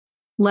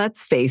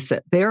Let's face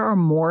it, there are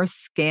more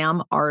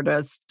scam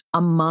artists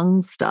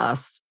amongst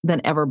us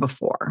than ever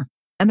before,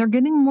 and they're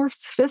getting more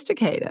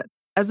sophisticated.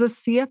 As a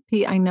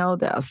CFP, I know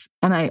this,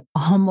 and I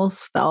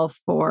almost fell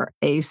for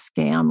a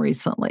scam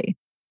recently.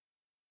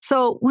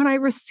 So when I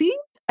received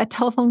a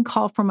telephone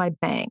call from my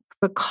bank,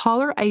 the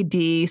caller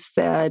ID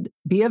said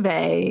B of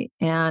A,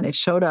 and it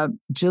showed up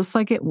just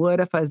like it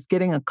would if I was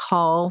getting a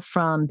call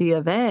from B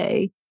of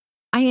A.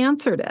 I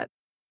answered it,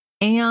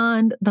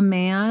 and the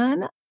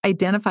man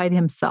identified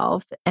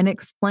himself and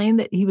explained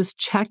that he was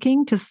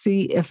checking to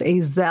see if a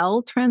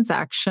Zelle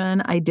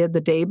transaction I did the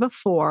day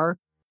before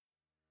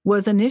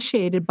was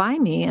initiated by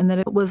me and that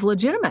it was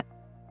legitimate.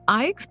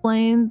 I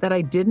explained that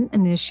I didn't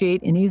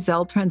initiate any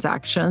Zelle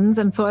transactions,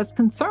 and so I was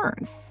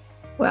concerned.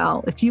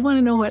 Well, if you want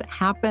to know what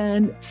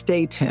happened,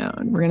 stay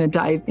tuned. We're going to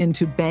dive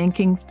into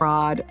banking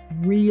fraud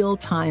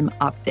real-time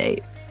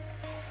update.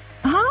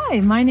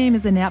 Hi, my name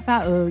is Annette,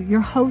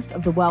 your host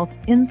of the Wealth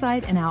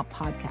Inside and Out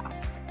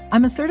podcast.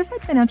 I'm a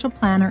certified financial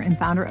planner and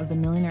founder of the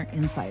Millionaire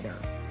Insider.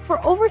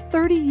 For over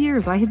 30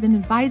 years, I have been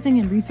advising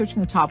and researching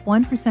the top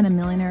 1% of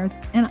millionaires,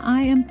 and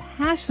I am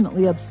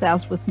passionately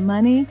obsessed with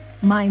money,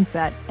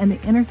 mindset, and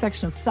the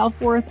intersection of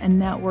self-worth and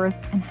net worth,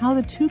 and how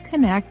the two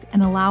connect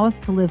and allow us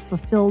to live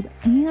fulfilled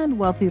and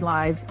wealthy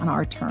lives on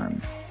our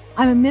terms.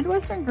 I'm a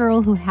Midwestern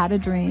girl who had a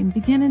dream,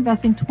 began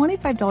investing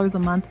 $25 a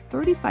month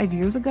 35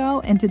 years ago,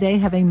 and today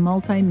have a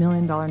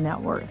multi-million-dollar net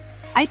worth.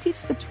 I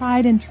teach the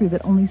tried and true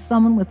that only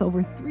someone with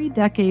over 3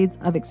 decades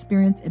of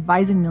experience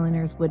advising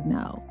millionaires would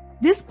know.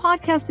 This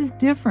podcast is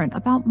different,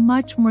 about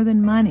much more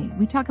than money.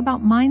 We talk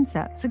about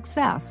mindset,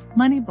 success,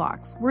 money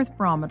blocks, worth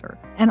barometer,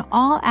 and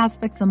all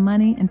aspects of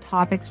money and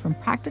topics from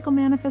practical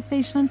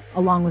manifestation,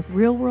 along with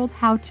real-world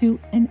how-to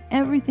and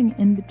everything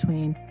in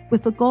between,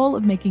 with the goal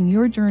of making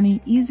your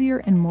journey easier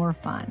and more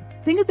fun.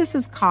 Think of this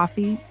as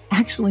coffee,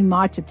 actually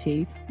matcha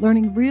tea,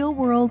 learning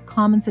real-world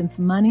common sense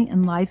money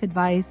and life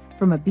advice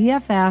from a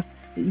BFF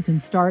that you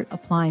can start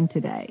applying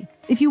today.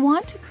 If you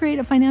want to create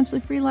a financially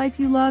free life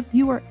you love,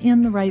 you are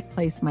in the right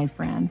place, my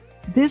friend.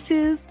 This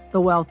is the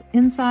Wealth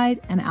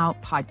Inside and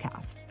Out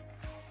podcast.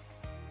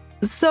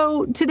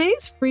 So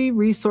today's free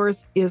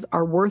resource is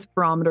our Worth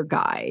Barometer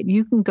Guide.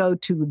 You can go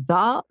to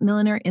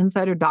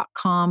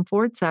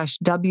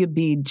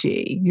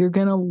themillionaireinsider.com/WBG. You're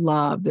going to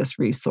love this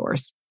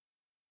resource.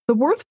 The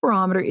Worth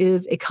Barometer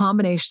is a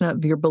combination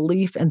of your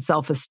belief and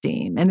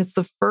self-esteem, and it's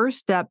the first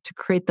step to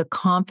create the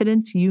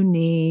confidence you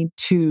need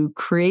to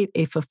create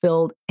a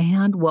fulfilled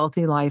and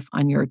wealthy life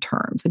on your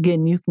terms.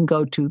 Again, you can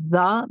go to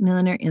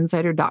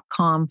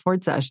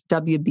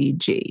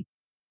themillionaireinsider.com/WBG.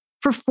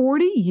 For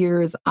 40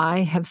 years, I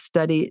have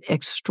studied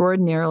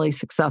extraordinarily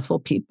successful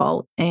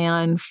people,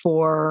 and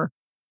for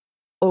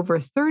over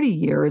 30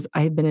 years,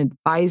 I have been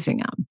advising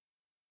them.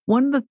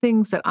 One of the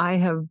things that I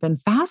have been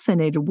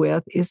fascinated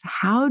with is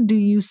how do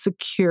you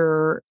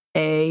secure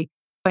a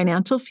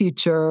financial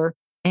future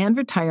and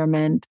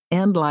retirement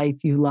and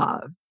life you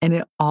love? And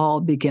it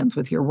all begins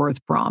with your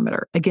worth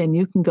barometer. Again,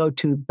 you can go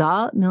to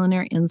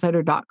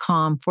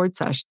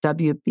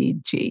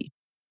themillionaireinsider.com/WBG.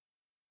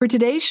 For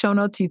today's show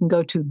notes, you can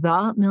go to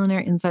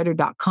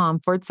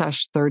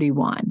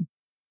themillionaireinsider.com/31.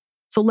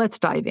 So let's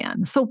dive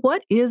in. So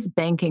what is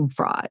banking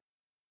fraud?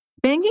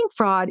 Banking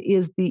fraud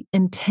is the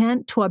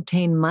intent to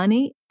obtain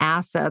money,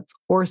 assets,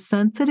 or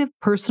sensitive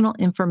personal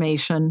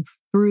information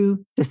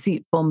through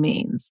deceitful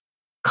means.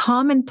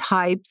 Common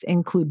types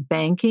include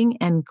banking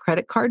and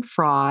credit card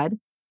fraud,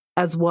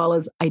 as well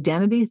as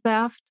identity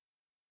theft,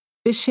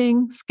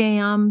 phishing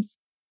scams,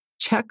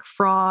 check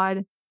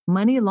fraud,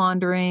 money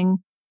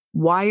laundering,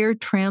 wire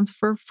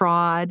transfer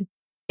fraud,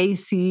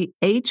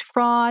 ACH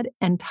fraud,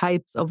 and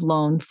types of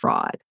loan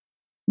fraud.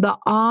 The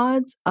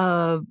odds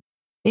of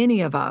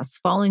any of us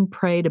falling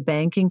prey to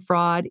banking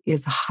fraud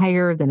is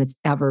higher than it's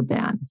ever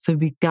been. So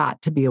we've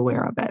got to be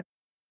aware of it.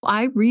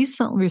 I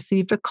recently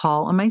received a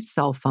call on my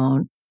cell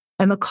phone,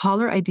 and the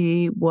caller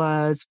ID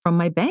was from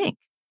my bank.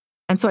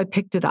 And so I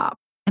picked it up,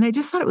 and I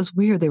just thought it was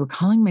weird. They were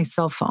calling my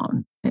cell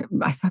phone.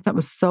 I thought that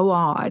was so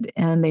odd.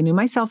 And they knew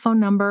my cell phone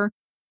number,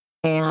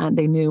 and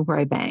they knew where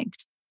I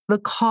banked. The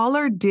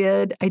caller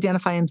did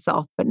identify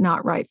himself, but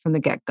not right from the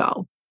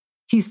get-go.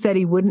 He said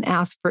he wouldn't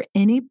ask for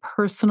any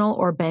personal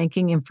or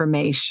banking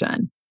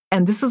information.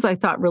 And this is, I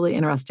thought, really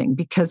interesting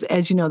because,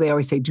 as you know, they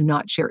always say, do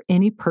not share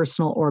any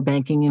personal or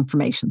banking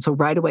information. So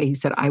right away, he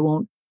said, I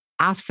won't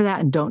ask for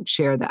that and don't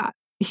share that.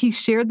 He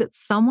shared that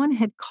someone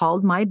had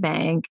called my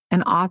bank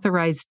and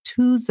authorized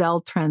 2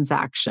 Zelle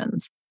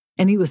transactions,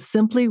 and he was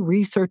simply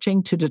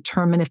researching to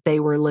determine if they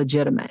were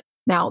legitimate.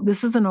 Now,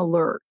 this is an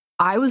alert.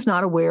 I was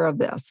not aware of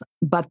this,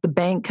 but the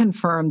bank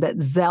confirmed that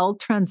Zelle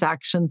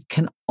transactions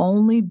can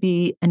only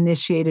be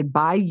initiated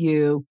by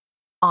you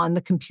on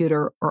the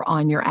computer or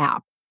on your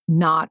app,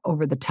 not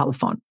over the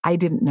telephone. I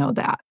didn't know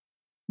that.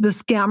 The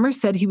scammer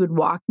said he would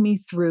walk me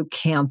through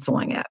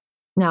canceling it.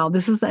 Now,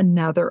 this is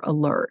another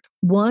alert.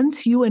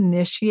 Once you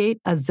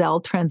initiate a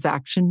Zelle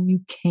transaction,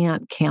 you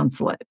can't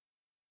cancel it.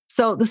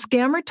 So the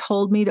scammer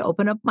told me to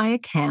open up my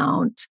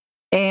account.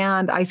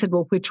 And I said,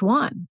 well, which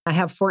one? I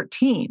have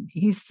 14.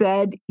 He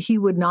said he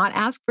would not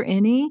ask for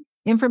any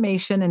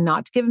information and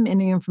not to give him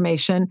any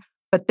information,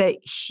 but that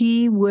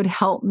he would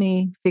help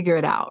me figure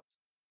it out.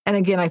 And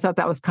again, I thought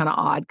that was kind of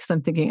odd because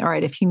I'm thinking, all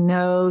right, if he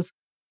knows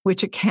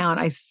which account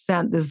I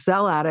sent the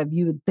Zelle out of,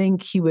 you would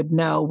think he would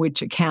know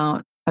which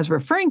account I was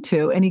referring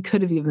to. And he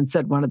could have even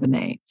said one of the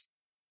names.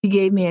 He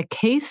gave me a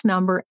case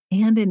number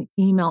and an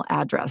email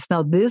address.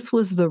 Now, this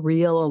was the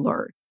real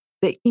alert.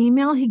 The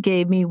email he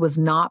gave me was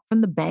not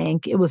from the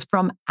bank. It was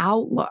from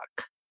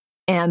Outlook.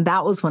 And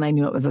that was when I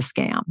knew it was a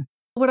scam.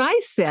 What I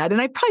said,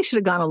 and I probably should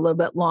have gone a little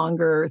bit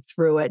longer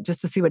through it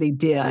just to see what he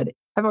did.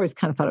 I've always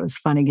kind of thought it was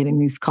funny getting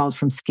these calls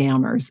from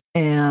scammers.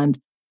 And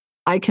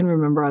I can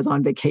remember I was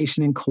on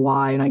vacation in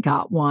Kauai and I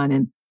got one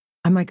and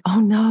I'm like, oh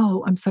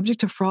no, I'm subject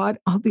to fraud.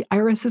 Oh, the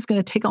IRS is going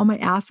to take all my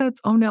assets.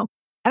 Oh no.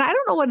 And I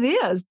don't know what it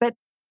is, but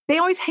they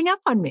always hang up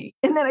on me.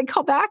 And then I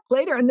call back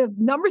later and the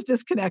number's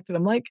disconnected.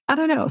 I'm like, I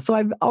don't know. So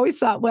I've always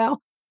thought,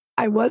 well,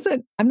 I'm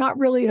not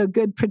really a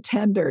good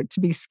pretender to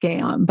be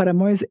scammed, but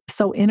I'm always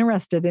so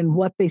interested in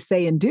what they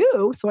say and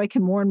do so I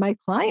can warn my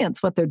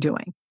clients what they're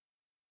doing.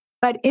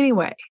 But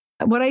anyway,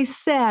 what I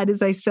said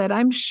is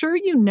I'm sure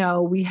you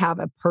know we have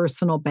a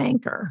personal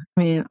banker.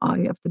 I mean, all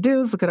you have to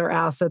do is look at our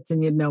assets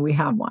and you'd know we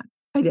have one.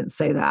 I didn't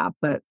say that,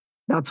 but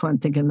that's what I'm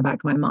thinking in the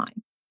back of my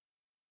mind.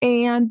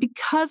 And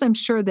because I'm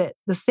sure that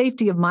the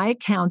safety of my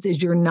accounts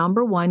is your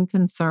number one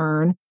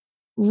concern,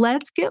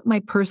 let's get my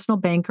personal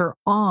banker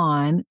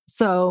on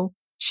so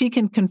she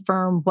can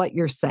confirm what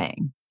you're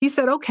saying. He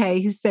said, okay.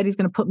 He said he's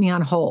going to put me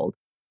on hold.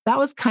 That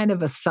was kind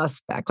of a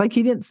suspect. Like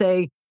he didn't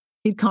say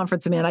he'd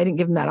conference me and I didn't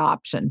give him that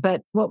option.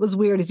 But what was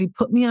weird is he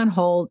put me on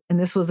hold and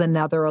this was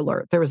another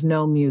alert. There was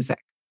no music.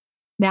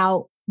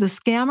 Now, the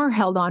scammer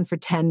held on for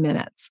 10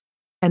 minutes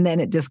and then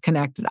it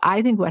disconnected.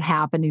 I think what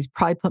happened, he's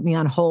probably put me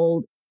on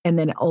hold and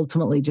then it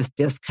ultimately just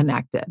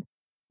disconnected.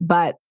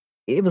 But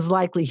it was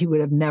likely he would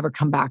have never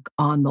come back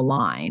on the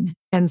line.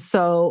 And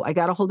so I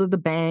got a hold of the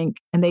bank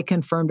and they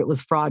confirmed it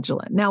was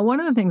fraudulent. Now, one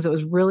of the things that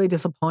was really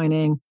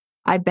disappointing,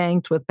 I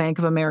banked with Bank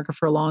of America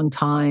for a long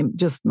time,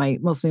 just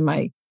mostly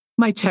my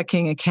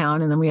checking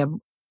account, and then we have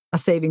a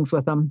savings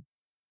with them.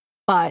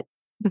 But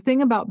the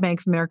thing about Bank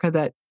of America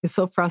that is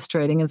so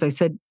frustrating is I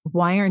said,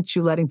 why aren't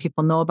you letting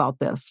people know about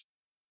this?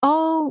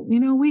 Oh,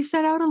 we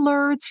set out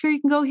alerts here. You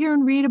can go here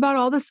and read about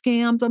all the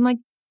scams. I'm like,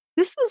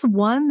 this is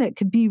one that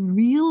could be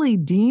really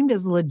deemed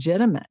as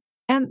legitimate.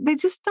 And they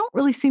just don't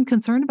really seem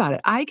concerned about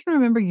it. I can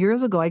remember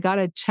years ago, I got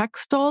a check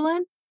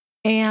stolen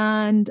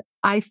and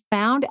I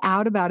found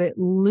out about it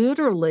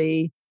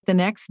literally the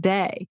next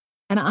day.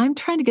 And I'm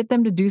trying to get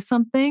them to do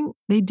something.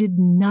 They did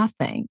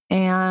nothing.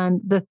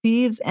 And the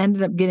thieves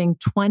ended up getting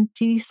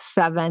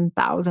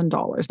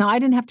 $27,000. Now, I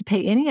didn't have to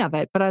pay any of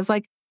it, but I was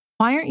like,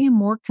 why aren't you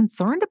more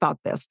concerned about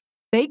this?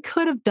 They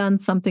could have done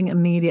something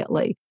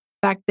immediately.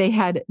 In fact, they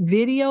had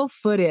video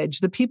footage.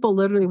 The people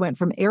literally went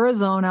from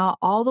Arizona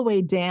all the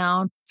way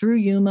down through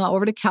Yuma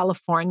over to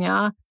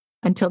California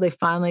until they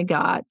finally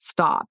got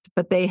stopped.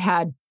 But they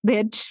had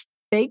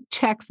fake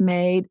checks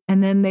made,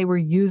 and then they were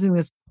using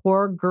this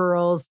poor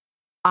girl's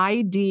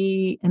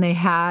ID, and they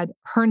had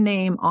her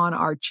name on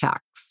our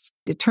checks.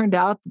 It turned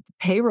out that the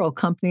payroll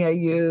company I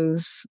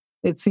use,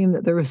 it seemed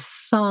that there was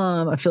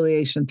some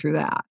affiliation through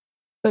that.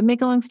 But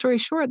make a long story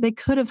short, they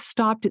could have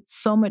stopped it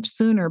so much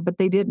sooner, but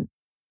they didn't.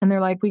 And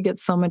they're like, we get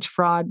so much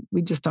fraud,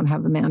 we just don't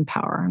have the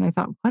manpower. And I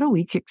thought, what a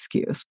weak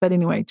excuse. But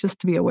anyway, just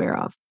to be aware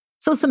of.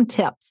 So some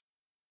tips.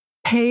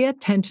 Pay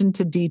attention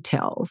to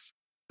details.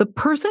 The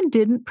person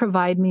didn't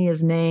provide me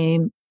his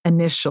name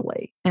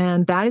initially,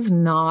 and that is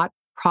not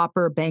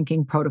proper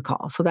banking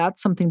protocol. So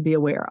that's something to be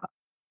aware of.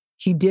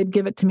 He did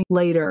give it to me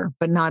later,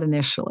 but not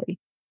initially.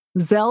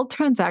 Zelle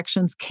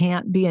transactions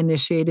can't be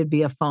initiated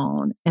via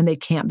phone, and they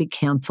can't be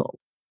canceled.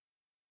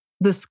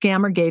 The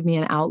scammer gave me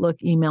an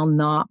Outlook email,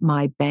 not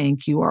my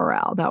bank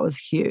URL. That was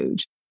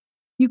huge.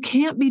 You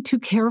can't be too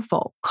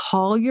careful.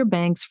 Call your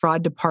bank's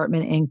fraud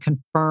department and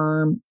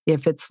confirm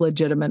if it's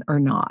legitimate or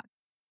not.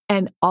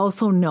 And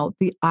also note,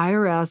 the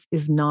IRS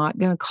is not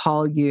going to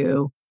call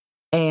you,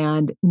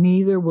 and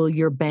neither will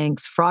your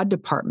bank's fraud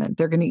department.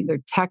 They're going to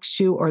either text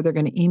you or they're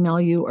going to email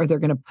you or they're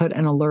going to put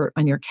an alert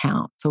on your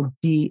account. So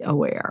be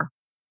aware.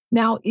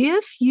 Now,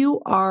 if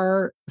you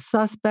are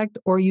suspect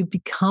or you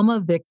become a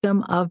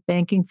victim of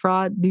banking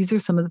fraud, these are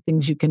some of the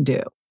things you can do.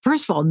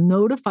 First of all,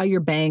 notify your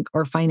bank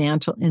or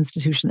financial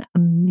institution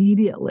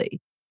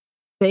immediately.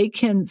 They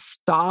can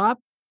stop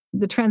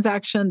the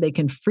transaction, they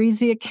can freeze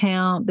the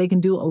account, they can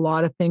do a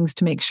lot of things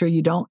to make sure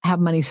you don't have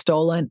money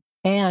stolen,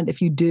 and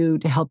if you do,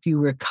 to help you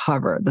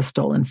recover the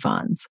stolen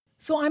funds.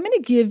 So I'm going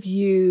to give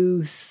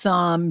you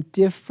some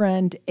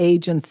different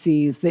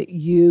agencies that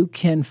you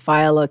can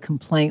file a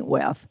complaint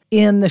with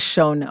in the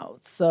show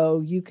notes. So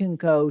you can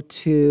go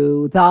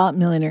to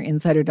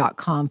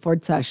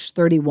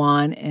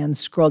themillionaireinsider.com/31 and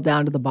scroll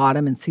down to the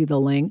bottom and see the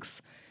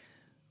links.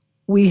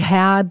 We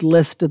had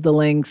listed the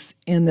links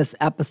in this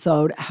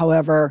episode.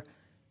 However,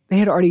 they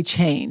had already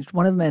changed.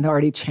 One of them had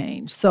already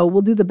changed. So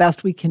we'll do the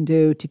best we can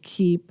do to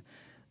keep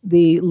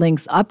the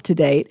links up to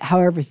date.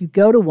 However, if you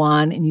go to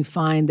one and you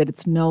find that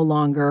it's no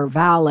longer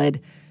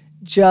valid,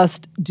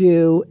 just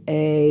do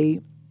a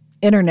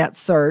internet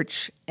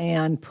search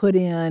and put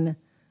in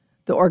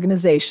the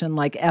organization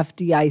like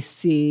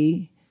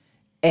FDIC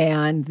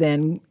and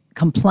then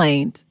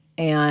complaint,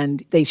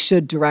 and they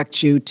should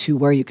direct you to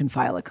where you can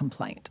file a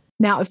complaint.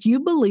 Now, if you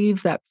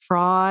believe that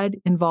fraud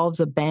involves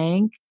a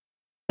bank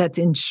that's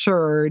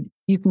insured,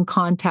 you can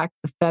contact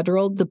the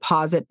Federal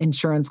Deposit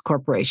Insurance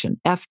Corporation,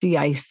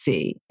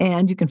 FDIC,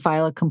 and you can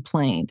file a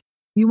complaint.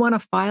 You want to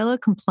file a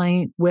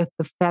complaint with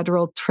the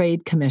Federal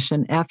Trade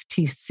Commission,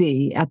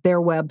 FTC, at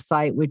their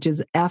website, which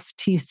is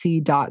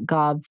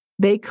ftc.gov.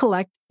 They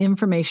collect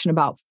information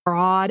about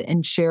fraud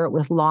and share it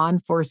with law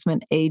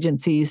enforcement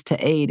agencies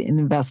to aid in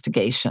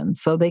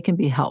investigations, so they can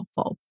be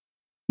helpful.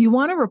 You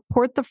want to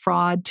report the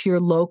fraud to your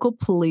local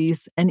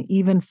police and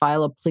even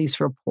file a police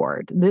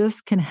report.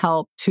 This can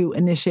help to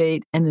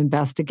initiate an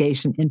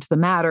investigation into the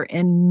matter,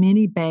 and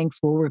many banks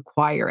will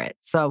require it.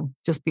 So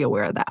just be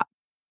aware of that.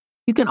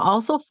 You can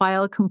also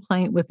file a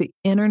complaint with the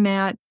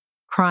Internet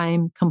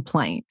Crime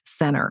Complaint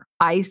Center,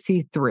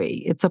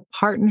 IC3. It's a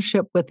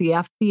partnership with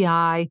the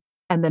FBI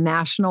and the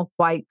National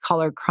White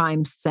Collar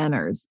Crime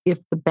Centers if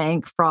the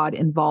bank fraud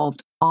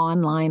involved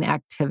online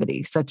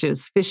activity, such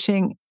as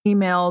phishing,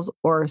 emails,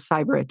 or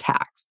cyber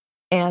attacks.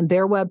 And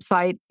their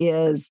website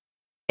is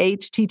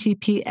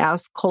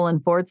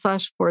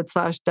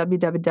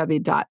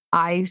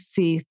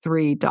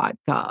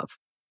https://www.ic3.gov.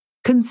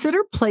 Consider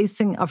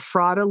placing a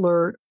fraud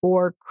alert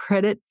or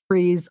credit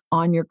freeze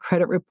on your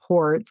credit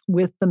reports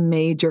with the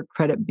major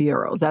credit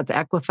bureaus. That's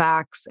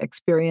Equifax,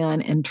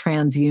 Experian, and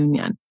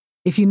TransUnion.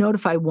 If you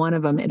notify one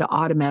of them, it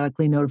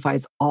automatically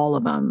notifies all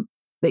of them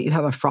that you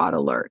have a fraud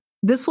alert.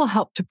 This will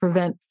help to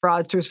prevent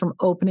fraudsters from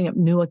opening up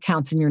new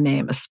accounts in your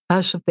name,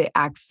 especially if they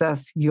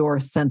access your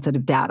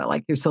sensitive data,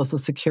 like your Social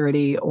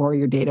Security or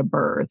your date of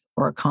birth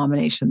or a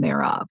combination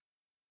thereof.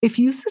 If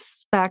you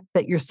suspect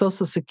that your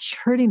Social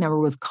Security number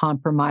was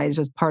compromised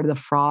as part of the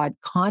fraud,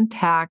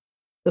 contact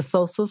the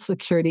Social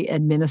Security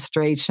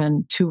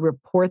Administration to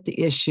report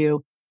the issue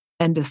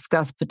and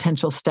discuss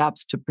potential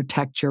steps to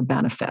protect your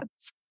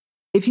benefits.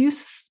 If you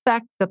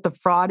suspect that the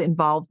fraud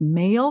involved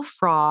mail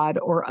fraud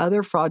or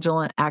other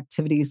fraudulent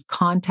activities,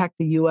 contact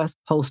the U.S.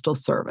 Postal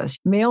Service.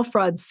 Mail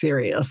fraud's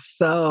serious.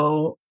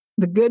 So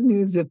the good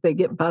news, if they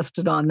get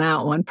busted on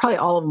that one, probably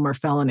all of them are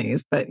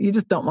felonies, but you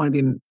just don't want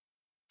to be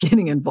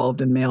getting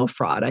involved in mail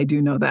fraud. I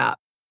do know that.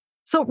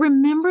 So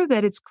remember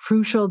that it's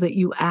crucial that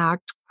you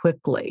act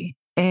quickly.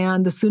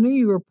 And the sooner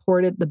you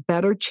report it, the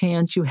better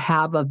chance you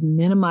have of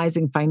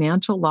minimizing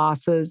financial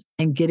losses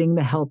and getting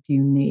the help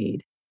you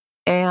need.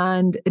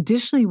 And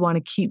additionally, you want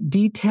to keep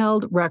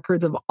detailed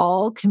records of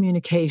all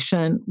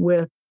communication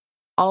with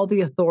all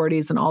the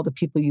authorities and all the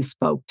people you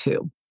spoke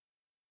to,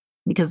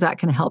 because that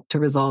can help to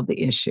resolve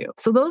the issue.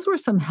 So those were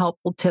some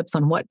helpful tips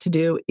on what to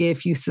do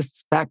if you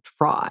suspect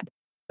fraud.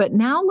 But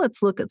now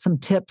let's look at some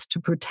tips to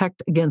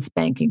protect against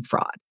banking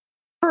fraud.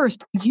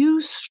 First,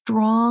 use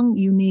strong,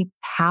 unique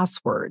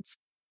passwords.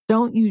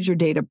 Don't use your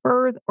date of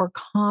birth or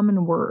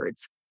common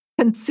words.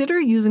 Consider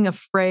using a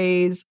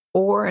phrase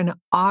or an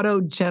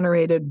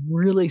auto-generated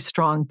really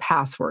strong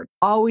password.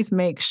 Always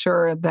make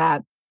sure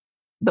that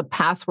the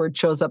password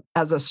shows up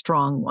as a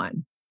strong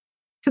one.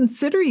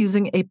 Consider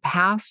using a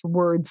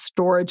password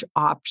storage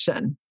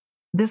option.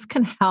 This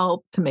can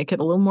help to make it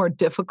a little more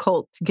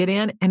difficult to get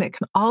in, and it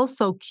can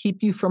also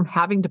keep you from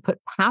having to put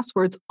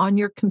passwords on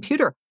your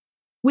computer.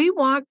 We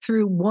walked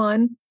through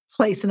one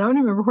place, and I don't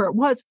remember where it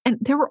was, and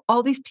there were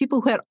all these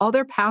people who had all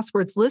their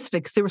passwords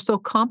listed because they were so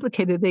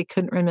complicated they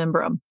couldn't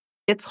remember them.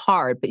 It's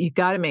hard, but you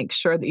got to make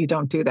sure that you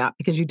don't do that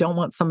because you don't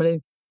want somebody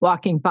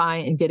walking by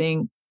and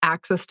getting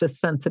access to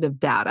sensitive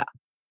data.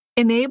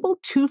 Enable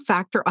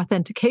two-factor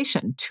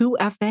authentication,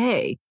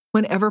 2FA,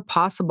 whenever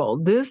possible.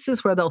 This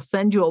is where they'll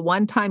send you a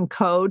one-time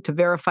code to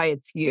verify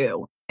it's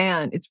you.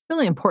 And it's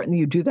really important that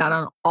you do that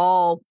on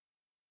all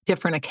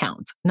different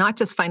accounts, not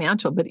just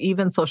financial, but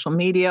even social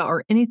media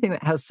or anything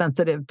that has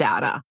sensitive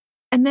data.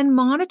 And then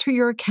monitor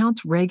your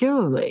accounts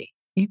regularly.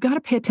 You've got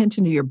to pay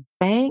attention to your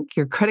bank,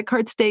 your credit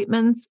card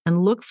statements,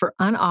 and look for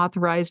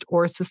unauthorized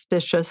or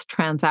suspicious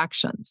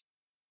transactions.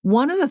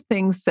 One of the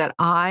things that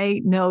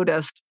I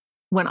noticed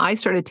when I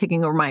started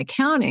taking over my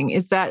accounting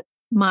is that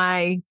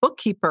my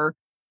bookkeeper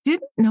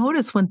didn't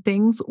notice when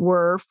things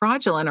were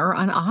fraudulent or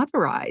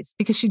unauthorized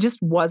because she just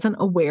wasn't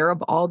aware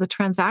of all the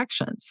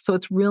transactions. So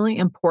it's really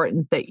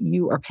important that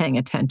you are paying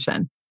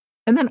attention.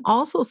 And then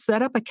also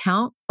set up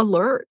account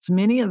alerts.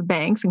 Many of the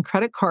banks and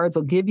credit cards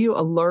will give you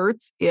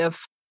alerts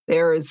if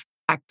there is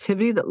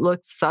activity that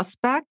looks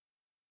suspect.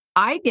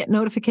 I get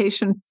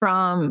notification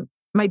from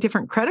my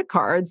different credit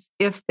cards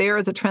if there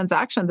is a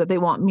transaction that they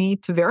want me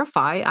to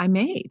verify I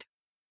made.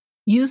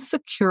 Use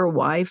secure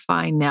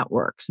Wi-Fi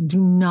networks. Do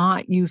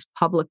not use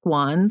public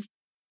ones.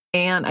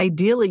 And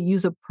ideally,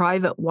 use a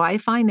private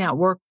Wi-Fi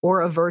network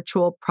or a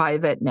virtual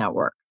private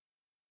network.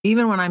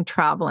 Even when I'm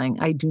traveling,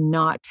 I do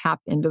not tap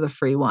into the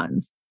free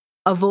ones.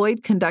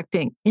 Avoid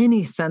conducting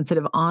any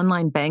sensitive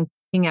online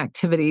banking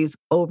activities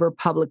over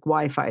public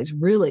Wi-Fi,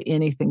 really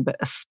anything, but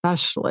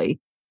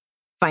especially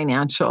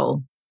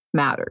financial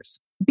matters.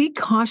 Be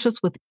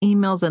cautious with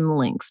emails and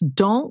links.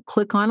 Don't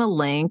click on a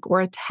link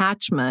or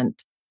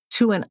attachment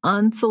to an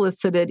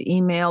unsolicited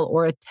email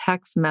or a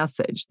text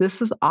message.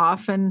 This is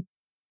often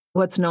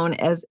what's known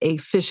as a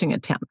phishing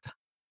attempt.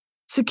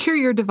 Secure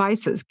your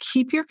devices.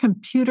 Keep your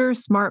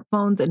computers,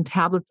 smartphones, and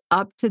tablets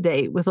up to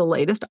date with the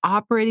latest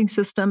operating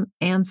system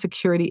and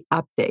security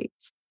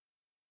updates.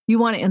 You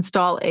want to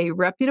install a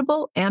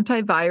reputable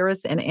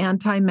antivirus and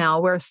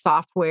anti-malware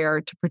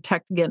software to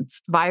protect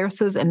against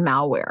viruses and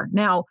malware.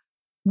 Now,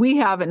 we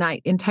have an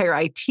entire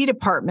IT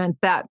department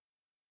that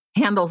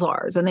handles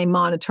ours and they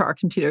monitor our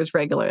computers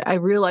regularly. I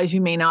realize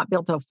you may not be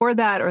able to afford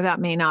that, or that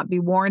may not be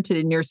warranted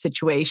in your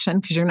situation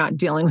because you're not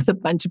dealing with a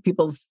bunch of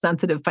people's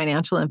sensitive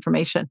financial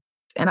information.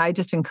 And I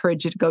just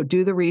encourage you to go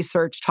do the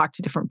research, talk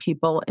to different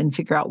people, and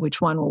figure out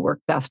which one will work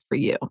best for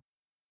you.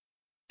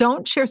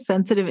 Don't share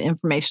sensitive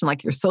information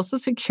like your social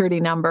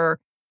security number,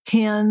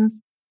 PINs,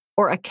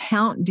 or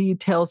account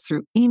details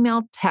through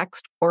email,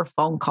 text, or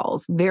phone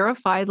calls.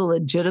 Verify the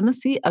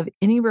legitimacy of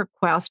any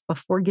request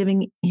before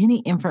giving any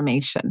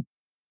information.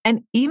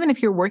 And even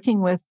if you're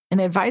working with an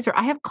advisor,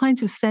 I have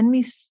clients who send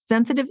me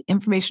sensitive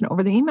information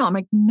over the email. I'm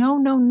like,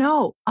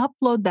 no.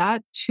 Upload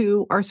that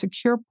to our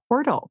secure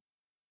portal.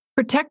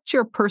 Protect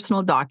your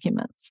personal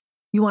documents.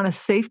 You want to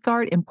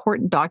safeguard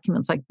important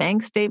documents like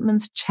bank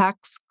statements,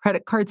 checks,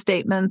 credit card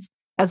statements,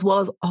 as well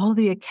as all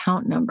the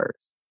account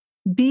numbers.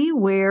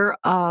 Beware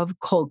of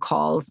cold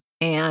calls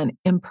and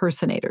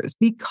impersonators.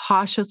 Be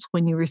cautious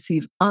when you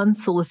receive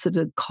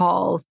unsolicited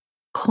calls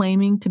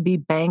claiming to be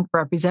bank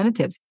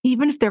representatives,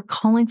 even if they're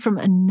calling from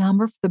a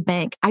number for the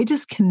bank. I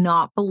just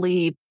cannot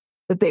believe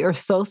that they are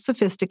so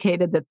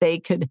sophisticated that they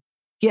could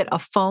get a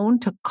phone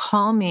to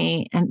call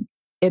me and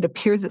it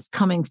appears it's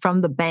coming from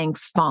the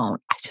bank's phone.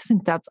 I just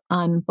think that's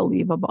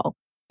unbelievable.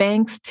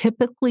 Banks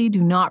typically do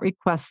not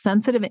request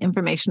sensitive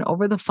information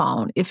over the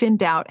phone. If in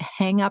doubt,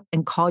 hang up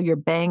and call your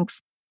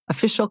bank's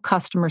official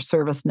customer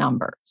service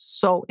number.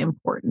 So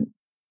important.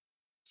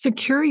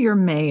 Secure your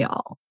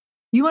mail.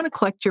 You want to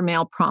collect your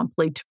mail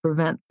promptly to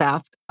prevent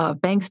theft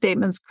of bank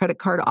statements, credit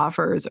card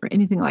offers, or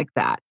anything like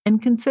that.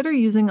 And consider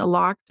using a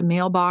locked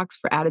mailbox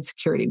for added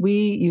security.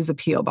 We use a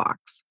P.O.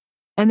 box.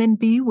 And then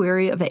be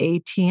wary of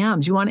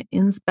ATMs. You want to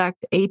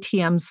inspect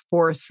ATMs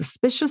for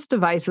suspicious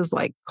devices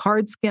like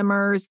card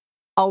skimmers.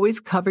 Always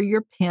cover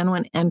your PIN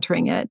when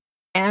entering it.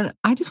 And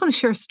I just want to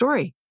share a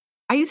story.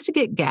 I used to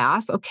get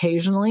gas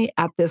occasionally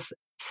at this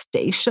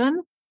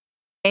station.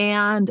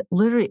 And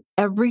literally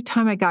every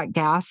time I got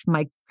gas,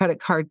 my credit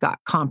card got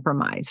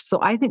compromised. So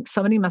I think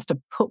somebody must have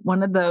put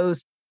one of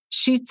those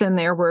sheets in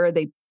there where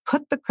they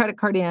put the credit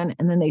card in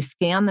and then they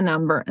scan the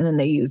number and then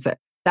they use it.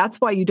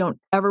 That's why you don't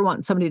ever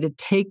want somebody to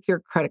take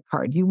your credit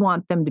card. You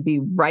want them to be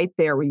right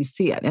there where you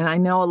see it. And I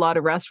know a lot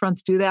of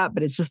restaurants do that,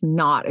 but it's just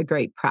not a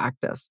great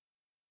practice.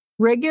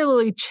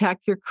 Regularly check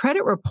your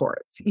credit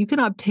reports. You can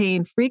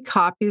obtain free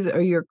copies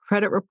of your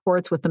credit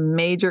reports with the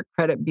major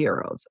credit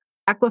bureaus,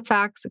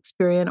 Equifax,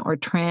 Experian, or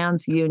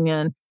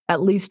TransUnion,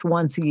 at least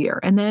once a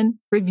year. And then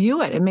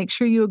review it and make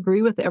sure you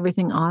agree with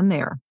everything on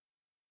there.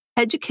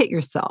 Educate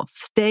yourself.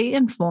 Stay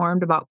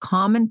informed about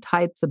common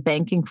types of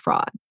banking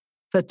fraud,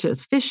 such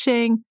as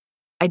phishing,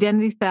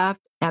 identity theft,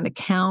 and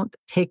account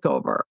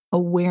takeover.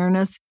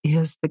 Awareness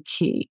is the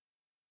key.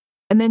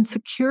 And then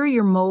secure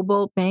your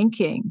mobile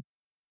banking.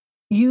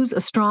 Use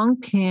a strong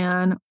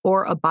PIN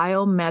or a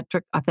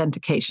biometric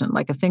authentication,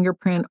 like a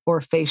fingerprint or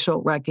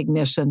facial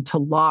recognition, to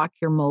lock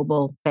your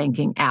mobile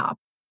banking app.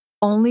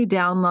 Only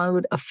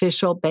download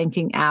official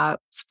banking apps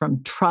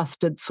from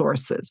trusted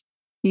sources.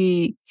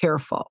 Be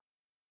careful.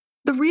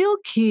 The real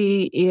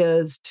key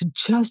is to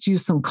just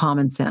use some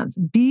common sense.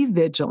 Be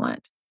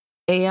vigilant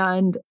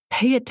and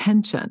pay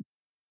attention.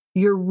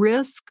 Your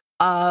risk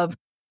of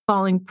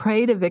falling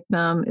prey to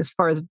victim as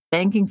far as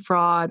banking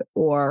fraud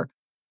or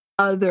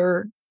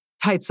other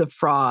types of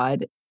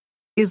fraud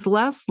is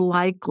less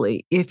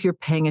likely if you're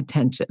paying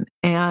attention.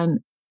 And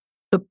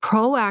the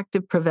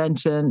proactive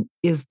prevention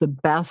is the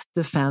best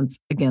defense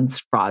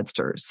against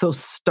fraudsters. So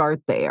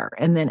start there.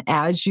 And then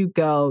as you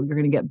go, you're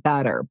going to get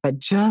better. But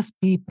just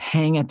be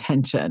paying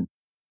attention.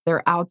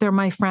 They're out there,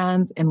 my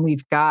friends, and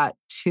we've got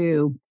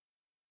to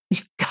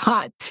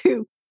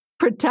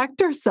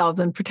protect ourselves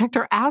and protect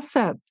our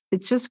assets.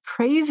 It's just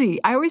crazy.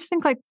 I always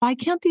think, like, why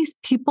can't these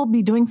people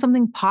be doing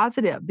something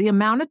positive? The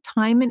amount of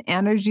time and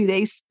energy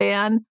they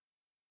spend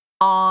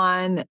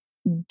on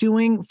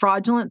doing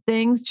fraudulent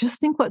things, just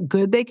think what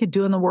good they could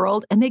do in the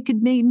world. And they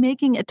could be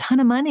making a ton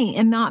of money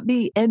and not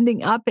be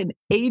ending up in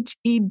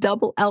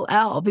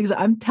HELL. Because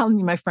I'm telling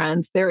you, my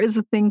friends, there is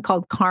a thing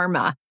called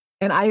karma.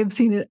 And I have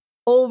seen it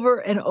over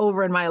and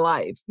over in my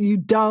life. You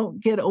don't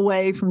get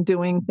away from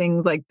doing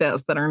things like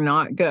this that are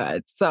not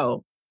good.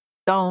 So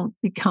don't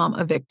become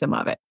a victim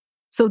of it.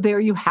 So there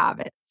you have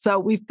it. So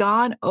we've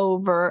gone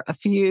over a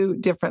few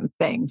different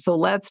things. So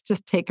let's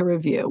just take a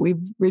review.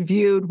 We've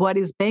reviewed what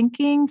is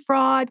banking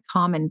fraud,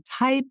 common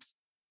types.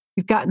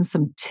 We've gotten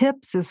some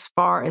tips as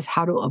far as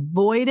how to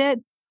avoid it,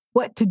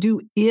 what to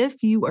do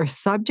if you are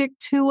subject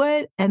to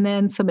it, and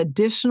then some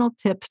additional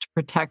tips to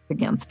protect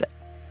against it.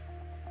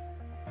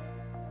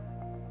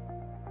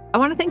 I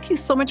want to thank you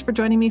so much for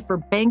joining me for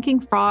Banking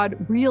Fraud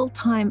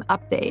Real-Time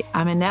Update.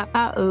 I'm Annette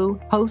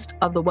Ba'u, host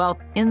of the Wealth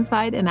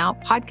Inside and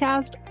Out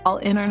podcast. All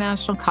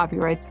international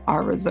copyrights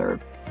are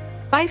reserved.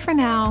 Bye for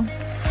now.